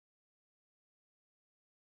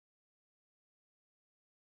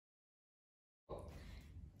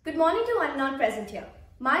Good morning to one not present here.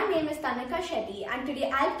 My name is Tanvika Shetty and today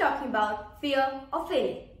I'll be talking about fear of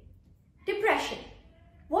failing. Depression.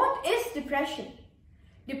 What is depression?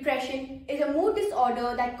 Depression is a mood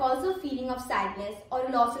disorder that causes a feeling of sadness or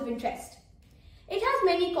a loss of interest. It has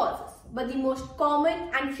many causes, but the most common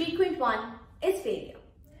and frequent one is failure.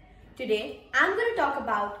 Today, I'm going to talk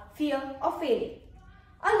about fear of failing.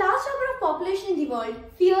 A large number of population in the world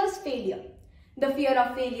fears failure. The fear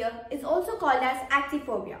of failure is also called as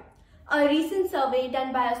actiphobia. A recent survey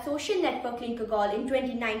done by a social network Linkagol in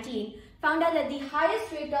 2019 found out that the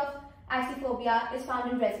highest rate of actiphobia is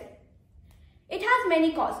found in Brazil. It has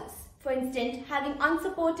many causes. For instance, having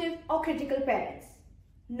unsupportive or critical parents.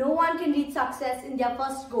 No one can reach success in their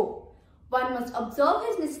first go. One must observe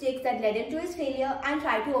his mistakes that led him to his failure and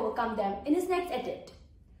try to overcome them in his next attempt.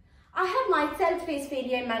 I have myself faced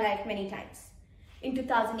failure in my life many times. In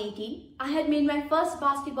 2018, I had made my first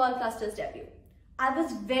basketball clusters debut. I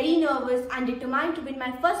was very nervous and determined to win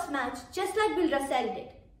my first match just like Bill Russell did.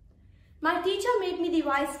 My teacher made me the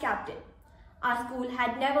vice captain. Our school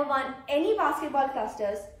had never won any basketball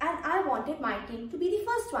clusters and I wanted my team to be the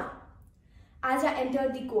first one. As I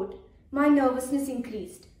entered the court, my nervousness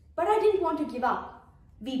increased, but I didn't want to give up.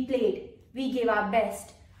 We played, we gave our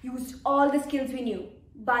best, used all the skills we knew.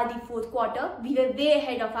 By the fourth quarter, we were way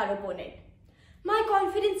ahead of our opponent. My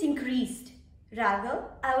confidence increased. Rather,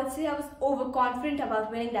 I would say I was overconfident about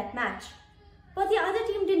winning that match. But the other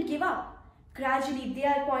team didn't give up. Gradually,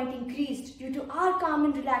 their point increased due to our calm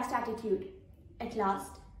and relaxed attitude. At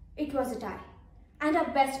last, it was a tie, and our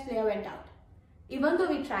best player went out. Even though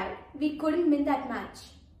we tried, we couldn't win that match.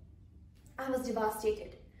 I was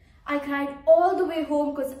devastated. I cried all the way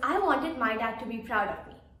home because I wanted my dad to be proud of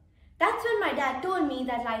me. That's when my dad told me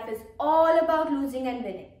that life is all about losing and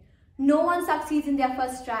winning. No one succeeds in their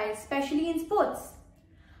first try, especially in sports.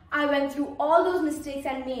 I went through all those mistakes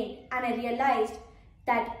I made and I realized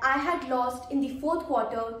that I had lost in the fourth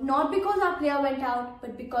quarter not because our player went out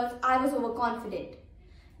but because I was overconfident.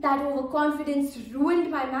 That overconfidence ruined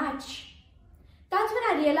my match. That's when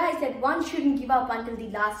I realized that one shouldn't give up until the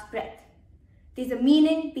last breath. There's a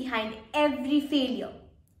meaning behind every failure.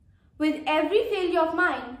 With every failure of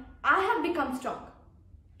mine, I have become strong.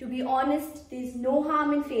 To be honest, there is no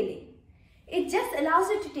harm in failing. It just allows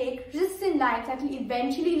you to take risks in life that will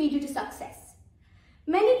eventually lead you to success.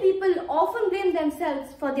 Many people often blame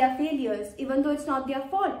themselves for their failures even though it's not their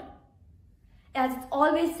fault. As it's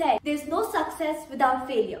always said, there's no success without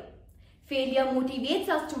failure. Failure motivates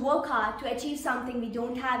us to work hard to achieve something we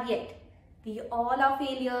don't have yet. We all are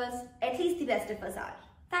failures, at least the best of us are.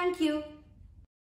 Thank you.